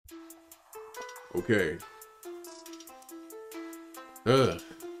Okay. Ugh.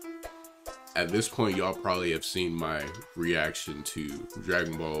 At this point, y'all probably have seen my reaction to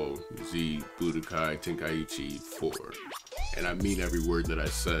Dragon Ball Z Budokai Tenkaichi 4. And I mean every word that I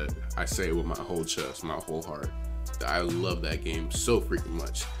said. I say it with my whole chest, my whole heart. I love that game so freaking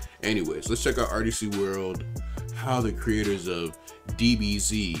much. Anyways, let's check out RDC World, how the creators of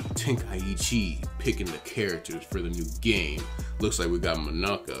DBZ Tenkaichi picking the characters for the new game. Looks like we got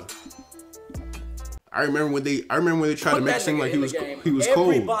Manaka. I remember when they tried to make it seem like he was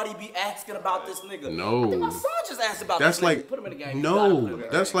cold. Everybody be asking about this nigga. No. I think my son just asked about that's this like, nigga. Put him in the game. No,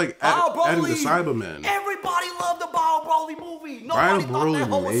 that's like adding the Cybermen. Everybody loved the Bio Broly movie. Nobody thought that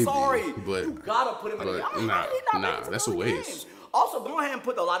hoe was sorry. But you gotta put him in the game. Nah, that's a waste. Also, go ahead and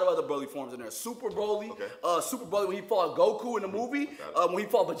put a lot of other Broly forms in there. Super Broly, Super Broly when he fought Goku in the movie, when he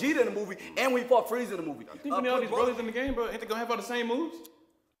fought Vegeta in the movie, and when he fought Frieza in the movie. You think all these Broly's in the game, bro? Ain't they gonna have all the same moves?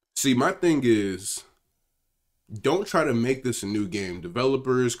 See, my thing is, don't try to make this a new game.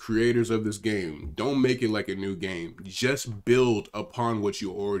 Developers, creators of this game, don't make it like a new game. Just build upon what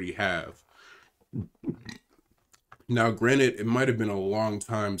you already have. Now, granted, it might have been a long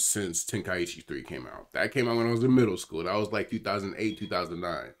time since Tenkaichi 3 came out. That came out when I was in middle school. That was like 2008,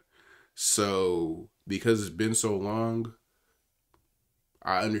 2009. So, because it's been so long,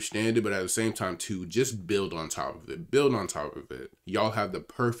 I understand it, but at the same time, too, just build on top of it. Build on top of it. Y'all have the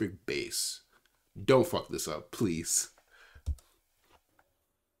perfect base. Don't fuck this up, please. I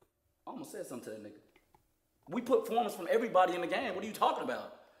almost said something to that nigga. We put forms from everybody in the game. What are you talking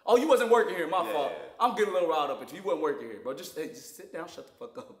about? Oh, you wasn't working here. My fault. I'm getting a little riled up at you. You wasn't working here, bro. Just sit down, shut the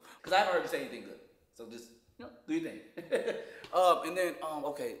fuck up. Because I haven't heard you say anything good. So just, do your thing. And then,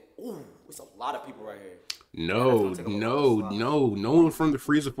 okay. Ooh, there's a lot of people right here. No one from the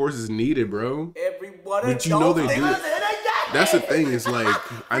Frieza force is needed, bro. Everybody. But you know they do. That's the thing, is like,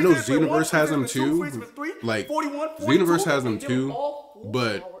 I know Xenoverse has them too. Like, Xenoverse has them too,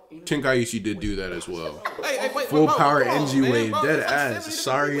 but Tenkaichi did do that as well. Wait, Full power NG wave, dead ass,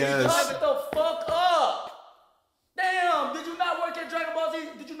 sorry ass. Shut the fuck up! Damn, did you not work at Dragon Ball Z?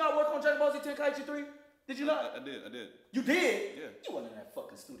 Did you not work on Dragon Ball Z Tenkaichi 3? Did you not? I did. You did? Yeah. You wasn't in that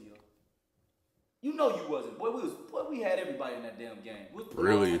fucking studio. You know you wasn't. Boy, we had everybody in that damn game.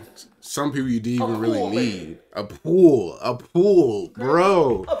 Really? Some people you didn't even really need. A pool,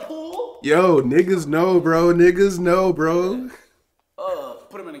 bro. A pool? Yo, niggas know, bro. Niggas know, bro.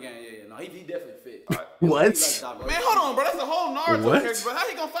 Put him in the game. Yeah. No, he definitely fit. What? Man, hold on, bro. That's a whole Naruto character, bro. How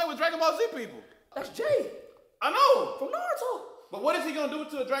he gonna fight with Dragon Ball Z people? That's Jay. I know. From Naruto. But what is he gonna do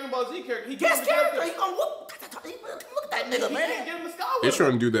to a Dragon Ball Z character? He Guest character. He gonna whoop. Look at that nigga, man. He can't get him in the sky with They're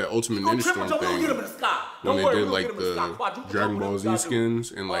trying to do that Ultimate Ninja Storm Get him in thing the sky. when they did like the Dragon Ball Z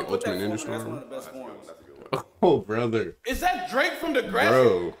skins and like Ultimate Ninja Storm. That's one of the best forms. Oh, brother. Is that Drake from the graphic?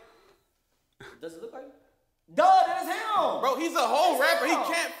 Bro. Does it look like him? Duh, that is him. Bro, he's a whole rapper. He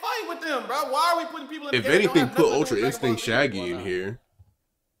can't fight with them, bro. Why are we putting people in the If game that anything, don't have put nothing to Ultra do with Instinct Dragon Ball Z? Shaggy in here.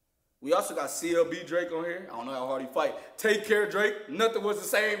 We also got CLB Drake on here. I don't know how hard he fight. Take Care Drake. Nothing was the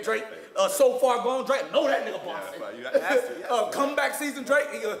same Drake. So Far Gone Drake. Know that nigga boss. Comeback season Drake.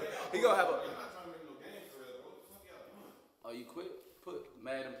 He gonna have a. Oh, you quit? Put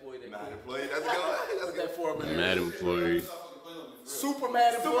Mad Employee there. Mad Employee. That's good. That's that for a minute. Mad Employee. Super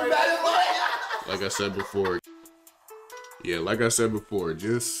Mad Employee. Mad Employee. Like I said before. Yeah, like I said before,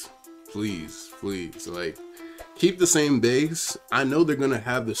 just please, like, keep the same base. I know they're gonna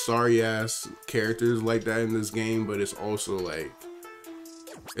have the sorry ass characters like that in this game, but it's also like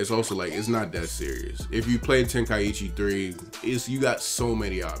it's not that serious. If you played Tenkaichi 3, you got so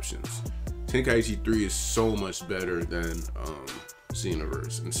many options. Tenkaichi 3 is so much better than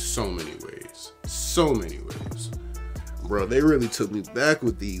Xenoverse in so many ways. So many ways. Bro, they really took me back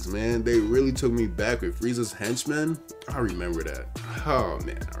with these, man. They really took me back with Frieza's henchmen. I remember that. Oh,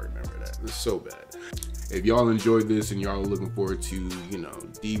 man, I remember that. It's so bad. If y'all enjoyed this and y'all are looking forward to,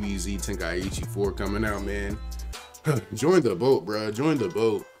 DBZ Tenkaichi 4 coming out, man, join the boat, bro. Join the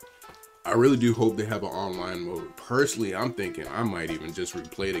boat. I really do hope they have an online mode. Personally, I'm thinking I might even just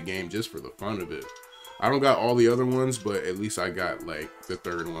replay the game just for the fun of it. I don't got all the other ones, but at least I got like the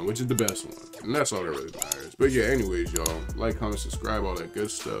third one, which is the best one. And that's all that really matters. But yeah, anyways, y'all, like, comment, subscribe, all that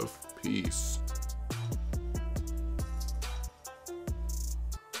good stuff. Peace.